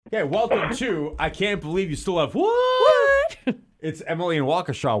Okay, welcome to I Can't Believe You Still Have What? It's Emily and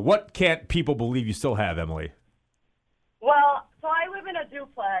Waukesha. What can't people believe you still have, Emily? Well, so I live in a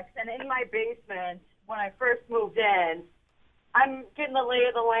duplex, and in my basement, when I first moved in, I'm getting the lay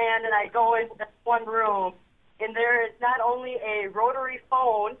of the land, and I go into this one room, and there is not only a rotary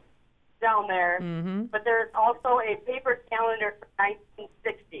phone down there, but there's also a paper calendar from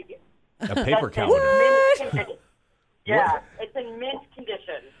 1960. A paper calendar? Mint condition. Yeah, it's in mint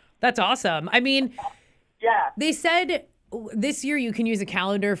condition. That's awesome. I mean, Yeah. they said this year you can use a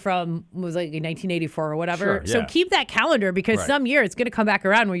calendar from, was like 1984 or whatever. Sure, yeah. So keep that calendar because some year it's going to come back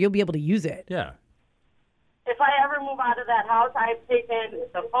around where you'll be able to use it. Yeah. If I ever move out of that house, I've taken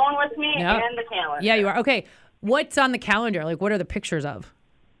the phone with me and the calendar. Yeah, you are. Okay. What's on the calendar? Like, what are the pictures of?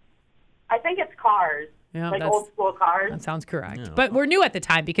 I think it's cars, like old school cars. That sounds correct. Yeah. But we're new at the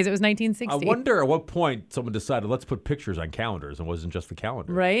time because it was 1960. I wonder at what point someone decided, let's put pictures on calendars and wasn't just the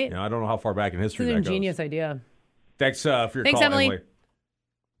calendar. Right. You know, I don't know how far back in history It's that an goes. ingenious idea. Thanks for your Thanks, call, Emily.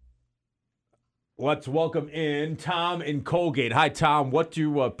 Let's welcome in Tom in Colgate. Hi, Tom. What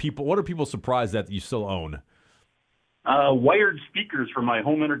are people surprised that you still own? Wired speakers for my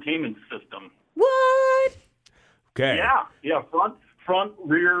home entertainment system. What? Okay. Yeah, front,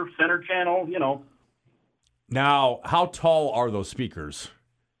 rear, center channel, you know. Now, how tall are those speakers?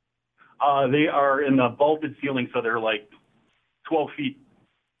 They are in the vaulted ceiling, so they're like 12 feet.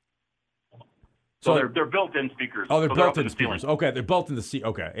 So they're built-in speakers. Oh, they're so built-in up the speakers. ceiling. Okay, they're built in the seat.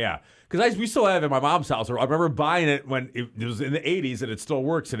 Okay, yeah. Because we still have it at my mom's house. I remember buying it when it was in the 80s, and it still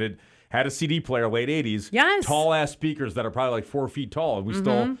works, and it had a CD player, late 80s. Yes. Tall-ass speakers that are probably like 4 feet tall. And we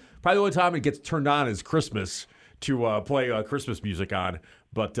still, probably the only time it gets turned on is Christmas to play Christmas music on.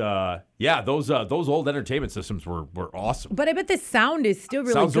 But, yeah, those old entertainment systems were awesome. But I bet the sound is still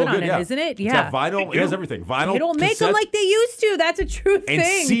really Sounds good real on it, yeah. isn't it? It's Yeah. got vinyl. It has everything. Vinyl, They don't make them cassette, like they used to. That's a true and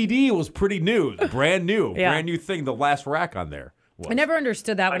thing. CD was pretty new. Brand new. Yeah. Brand new thing. The last rack on there was. I never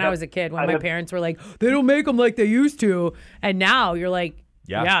understood that when I was a kid, when my parents were like, they don't make them like they used to. And now you're like,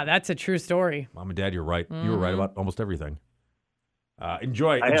 yeah, that's a true story. Mom and Dad, you're right. You were right about almost everything.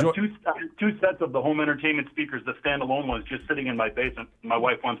 Enjoy. I have two sets of the home entertainment speakers, the standalone ones, just sitting in my basement. My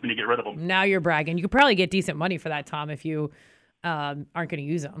wife wants me to get rid of them. Now you're bragging. You could probably get decent money for that, Tom, if you aren't going to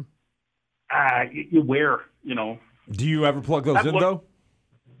use them. You wear, you know. Do you ever plug those in, though?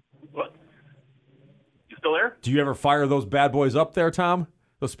 What? You still there? Do you ever fire those bad boys up there, Tom?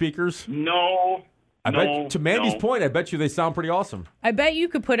 Those speakers? No. Bet, to Mandy's point, I bet you they sound pretty awesome. I bet you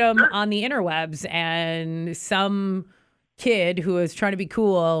could put them on the interwebs and some kid who is trying to be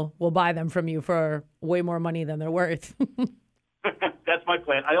cool will buy them from you for way more money than they're worth. That's my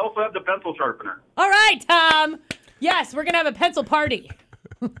plan. I also have the pencil sharpener. All right, Tom. Yes, we're going to have a pencil party.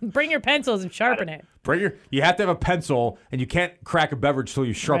 Bring your pencils and sharpen it. You have to have a pencil, and you can't crack a beverage till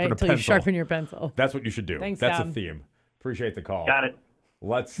you sharpen a pencil. Till you sharpen your pencil. That's what you should do. Thanks, That's Tom. a theme. Appreciate the call. Got it.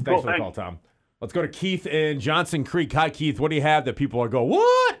 Thanks for the call, Tom. Let's go to Keith in Johnson Creek. Hi, Keith. What do you have that people are go,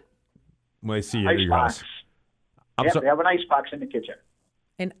 what? When they see you at your house. We have an ice box in the kitchen.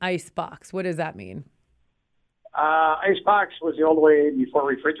 An ice box. What does that mean? Ice box was the old way before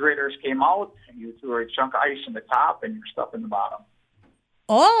refrigerators came out, and you threw a chunk of ice in the top and your stuff in the bottom.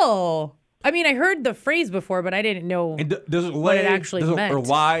 Oh. I mean, I heard the phrase before, but I didn't know does it what it actually meant. Does it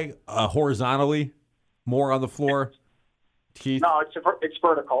lie horizontally more on the floor, Keith? No, it's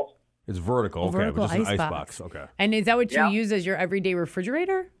vertical. It's vertical. Okay, vertical but just an ice ice box. box. Okay. And is that what you use as your everyday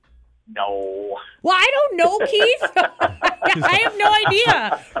refrigerator? No. Well, I don't know, Keith. I have no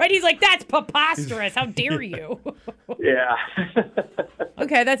idea. Right? He's like, that's preposterous. How dare you? Yeah.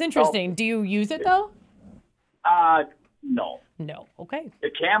 Okay, that's interesting. Do you use it, though? No. No. Okay.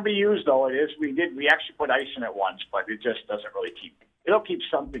 It can be used, though. It is. We actually put ice in it once, but it just doesn't really keep. It'll keep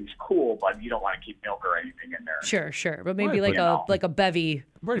some things cool, but you don't want to keep milk or anything in there. Sure. But maybe like a bevy.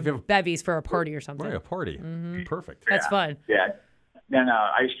 Right, if you have bevies for a party or something. a party. Perfect. That's fun. Yeah. Then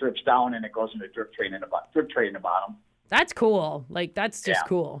ice drips down and it goes in the drip tray in the bottom. That's cool. Like, that's just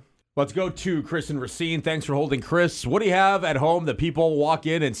cool. Let's go to Chris and Racine. Thanks for holding, Chris. What do you have at home that people walk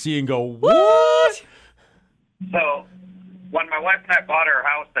in and see and go, what? So, when my wife and I bought our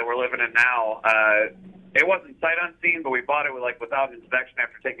house that we're living in now, it wasn't sight unseen, but we bought it without inspection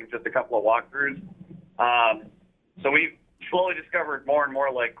after taking just a couple of walkthroughs. So we slowly discovered more and more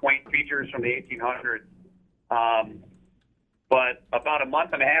quaint features from the 1800s. But about a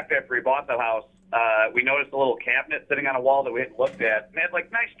month and a half after we bought the house, we noticed a little cabinet sitting on a wall that we hadn't looked at. And it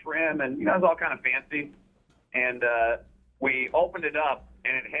had nice trim and, it was all kind of fancy. And we opened it up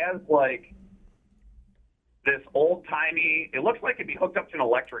and it has this old timey, it looks like it'd be hooked up to an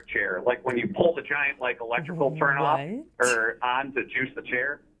electric chair. Like when you pull the giant electrical turn off or on to juice the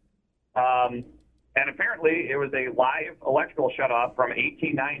chair. And apparently it was a live electrical shutoff from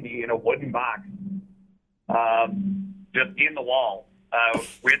 1890 in a wooden box, just in the wall.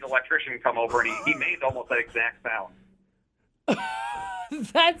 We had the electrician come over, and he made almost that exact sound.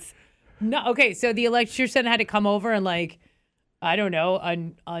 That's no okay. So the electrician had to come over and I don't know,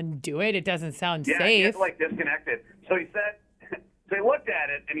 undo it. It doesn't sound Yeah, safe. he had to disconnect it. So he said, so he looked at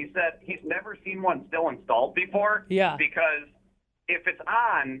it and he said he's never seen one still installed before. Yeah. Because if it's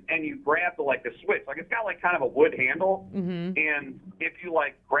on and you grab the switch, it's got kind of a wood handle, Mm-hmm. and if you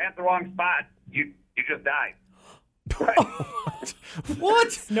grab the wrong spot, you just die.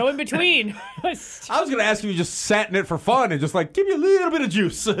 What? No in between. I was going to ask if you just sat in it for fun and just give me a little bit of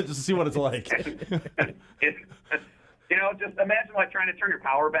juice just to see what it's like. Just imagine trying to turn your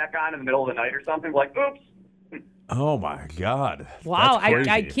power back on in the middle of the night or something. Oops. Oh my God. Wow, That's crazy.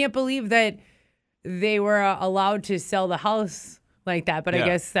 I can't believe that they were allowed to sell the house like that, but I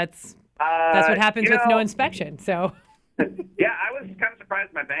guess that's what happens with no inspection. So yeah, I was kind of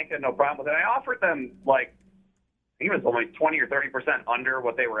surprised my bank had no problem with it. I offered them I think it was only 20 or 30% under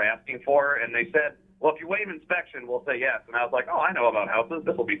what they were asking for, and they said, well, if you waive inspection, we'll say yes. And I was like, oh, I know about houses.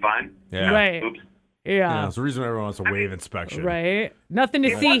 This will be fine. Yeah. right. Oops. Yeah. It's the reason everyone wants a wave inspection. Right. Nothing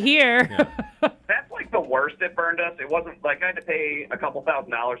to see here. That's the worst it burned us. It wasn't I had to pay a couple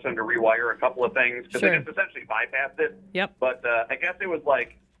 $1,000s to rewire a couple of things because Sure. they just essentially bypassed it. Yep. But I guess it was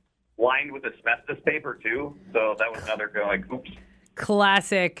lined with asbestos paper too. So that was another go oops.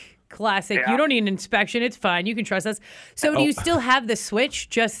 Classic. Yeah. You don't need an inspection. It's fine. You can trust us. So do you still have the switch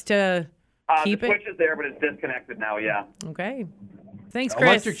just to keep the it? switch is there, but it's disconnected now, yeah. Okay. Thanks, Chris.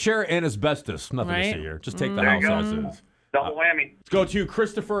 Electric chair and asbestos. Nothing Right. to see here. Just take the There house you go. as is. Double whammy. Let's go to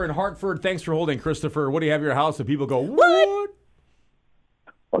Christopher in Hartford. Thanks for holding, Christopher. What do you have in your house that people go, what?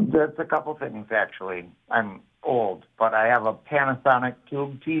 Well, that's a couple things, actually. I'm old, but I have a Panasonic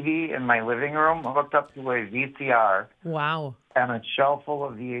tube TV in my living room hooked up to a VCR Wow. and a shelf full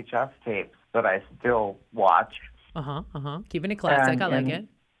of VHS tapes that I still watch. Keeping it classic. I like it.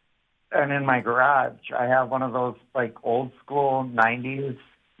 And in my garage, I have one of those old school 90s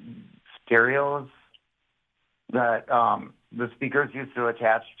stereos that the speakers used to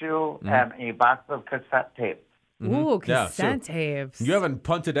attach to, and a box of cassette tapes. Ooh, Yeah, cassette so tapes. You haven't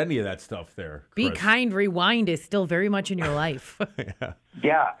punted any of that stuff there. Be Chris. Kind Rewind is still very much in your life.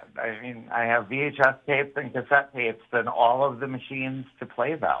 Yeah, I have VHS tapes and cassette tapes and all of the machines to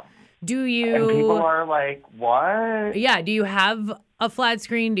play them. Do you? And people are like, what? Yeah. Do you have a flat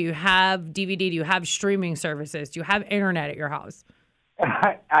screen? Do you have DVD? Do you have streaming services? Do you have internet at your house?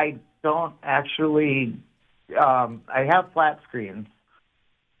 I don't actually. I have flat screens.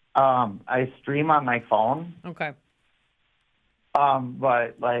 I stream on my phone. Okay.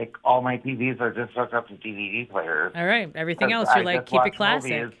 But all my TVs are just hooked up to DVD players. All right. Everything else, I you're just keep it watch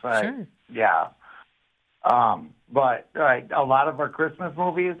classic. movies, but, Sure. Yeah. But a lot of our Christmas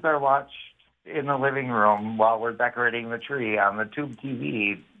movies are watched in the living room while we're decorating the tree on the tube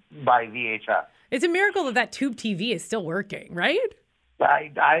TV by VHS. It's a miracle that tube TV is still working, right?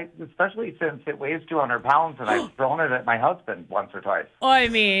 I especially since it weighs 200 pounds and I've thrown it at my husband once or twice. Oh, I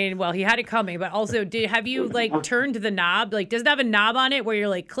mean, well, he had it coming, but also, have you turned the knob? Does it have a knob on it where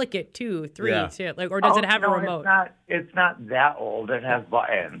you're click it 2, 3, Yeah. 2, or does it have a remote? It's not that old. It has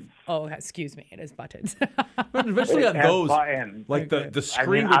buttons. Oh, excuse me, it has buttons. But eventually on It has those, buttons. the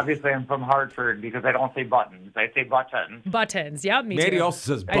screen. Obviously, I'm from Hartford because I don't say buttons. I say buttons. Buttons, yeah, me Mandy too.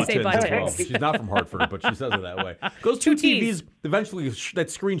 also says I buttons. say as well. buttons. She's not from Hartford, but she says it that way. Those two TVs, eventually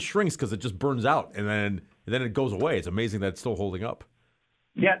that screen shrinks because it just burns out, and then it goes away. It's amazing that it's still holding up.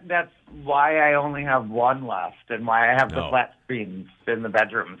 Yeah, that's why I only have one left and why I have the flat screens in the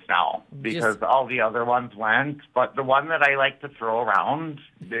bedrooms now because all the other ones went, but the one that I like to throw around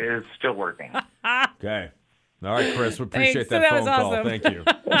is still working. Okay. All right, Chris, we appreciate Thanks. that phone That was call.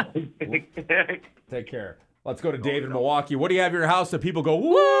 awesome. Thank you. Take care. Let's go to Dave in Milwaukee. What do you have in your house that people go,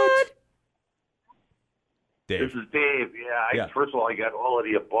 what? Dave. This is Dave. Yeah, first of all, I got all of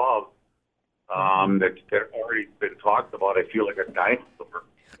the above that already been talked about. I feel like a dinosaur.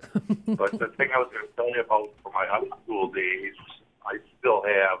 But the thing I was going to tell you about from my high school days, I still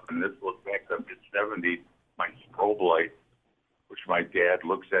have, and this looks back to the mid-'70s, my strobe light, which my dad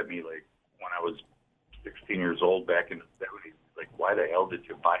looks at me like when I was 16 years old back in the 70s, like, why the hell did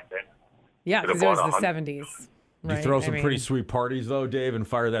you buy that? Yeah, because it was the 70s. You throw some pretty sweet parties, though, Dave, and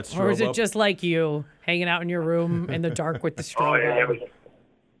fire that strobe Or is it up? just like you, hanging out in your room in the dark with the strobe? Oh, yeah, it was,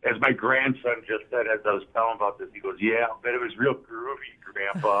 as my grandson just said, as I was telling about this, he goes, yeah, I bet it was real groovy,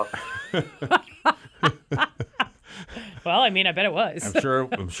 Grandpa. Well, I mean, I bet it was.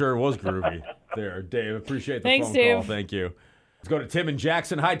 I'm sure it was groovy there. Dave, appreciate the Thanks, phone Dave. call. Thank you. Let's go to Tim in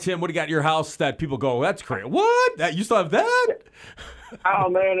Jackson. Hi, Tim. What do you got in your house that people go, that's great? What? That you still have that?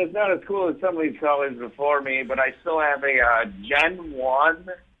 Oh, man, it's not as cool as some of these colors before me, but I still have a Gen 1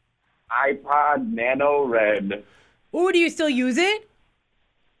 iPod Nano Red. Ooh, do you still use it?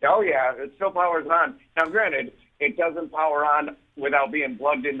 Oh, yeah, it still powers on. Now, granted, it doesn't power on without being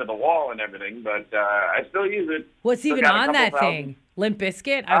plugged into the wall and everything, but I still use it. What's even on that thing? Limp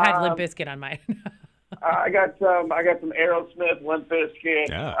Bizkit? I've had Limp Bizkit on mine. I got some Aerosmith, Limp Bizkit,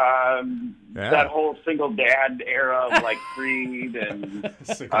 that whole single dad era of like Creed and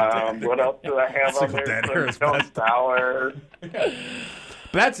what else do I have on there? Stone Sour.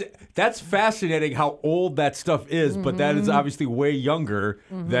 That's fascinating how old that stuff is, but that is obviously way younger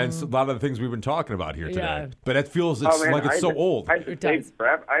than a lot of the things we've been talking about here today. Yeah. But it feels like it's so old. I had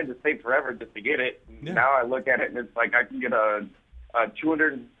to save forever just to get it. Yeah. Now I look at it and it's like I can get a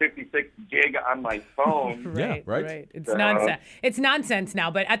 256 gig on my phone. Right. It's nonsense. It's nonsense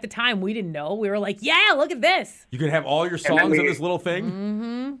now, but at the time we didn't know. We were like, yeah, look at this. You can have all your songs in this little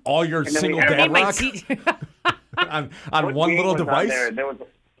thing. All your single dad rock on one little device.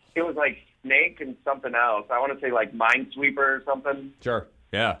 It was like Snake and something else. I want to say like Minesweeper or something. Sure.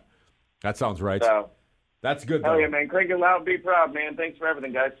 Yeah. That sounds right. So, that's good, though. Oh, yeah, man. Crank it loud. Be proud, man. Thanks for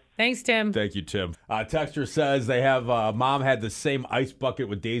everything, guys. Thanks, Tim. Thank you, Tim. Texter says they have, Mom had the same ice bucket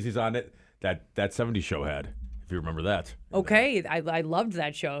with daisies on it that 70s show had, if you remember that. Okay. I loved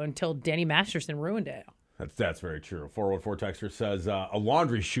that show until Danny Masterson ruined it. That's very true. 414 Texter says a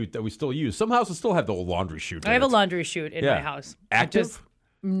laundry chute that we still use. Some houses still have the old laundry chute. I have a laundry chute in my house. Active?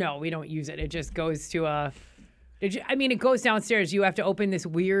 No, we don't use it. It just goes to it goes downstairs. You have to open this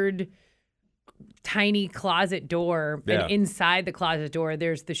weird tiny closet door, and inside the closet door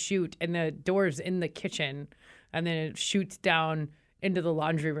there's the chute, and the door's in the kitchen, and then it shoots down into the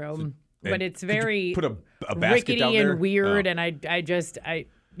laundry room. But it's very put a basket rickety down there? And weird, and I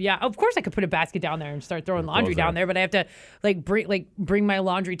of course I could put a basket down there and start throwing laundry down there, but I have to bring my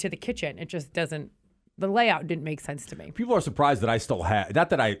laundry to the kitchen. It just doesn't. The layout didn't make sense to me. People are surprised that I still have, not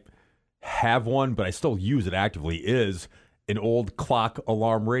that I have one, but I still use it actively, is an old clock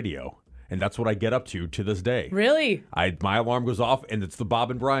alarm radio. And that's what I get up to this day. Really? My alarm goes off, and it's the Bob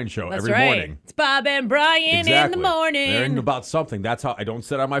and Brian show that's every morning. It's Bob and Brian in the morning. They're about something. That's how I don't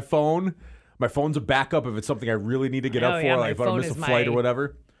sit on my phone. My phone's a backup if it's something I really need to get up for, like if I miss a flight or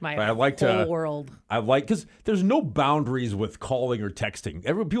whatever. Whole world. Because there's no boundaries with calling or texting.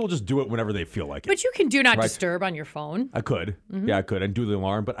 People just do it whenever they feel like it. But you can do not disturb on your phone. I could. Yeah, I could. And do the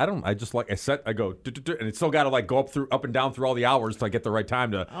alarm. But I don't. I just I go, and it's still got to go up and down through all the hours till I get the right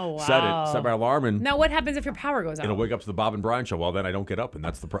time to set my alarm. And now what happens if your power goes out? It'll wake up to the Bob and Brian show. Well, then I don't get up, and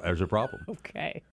there's a problem. Okay.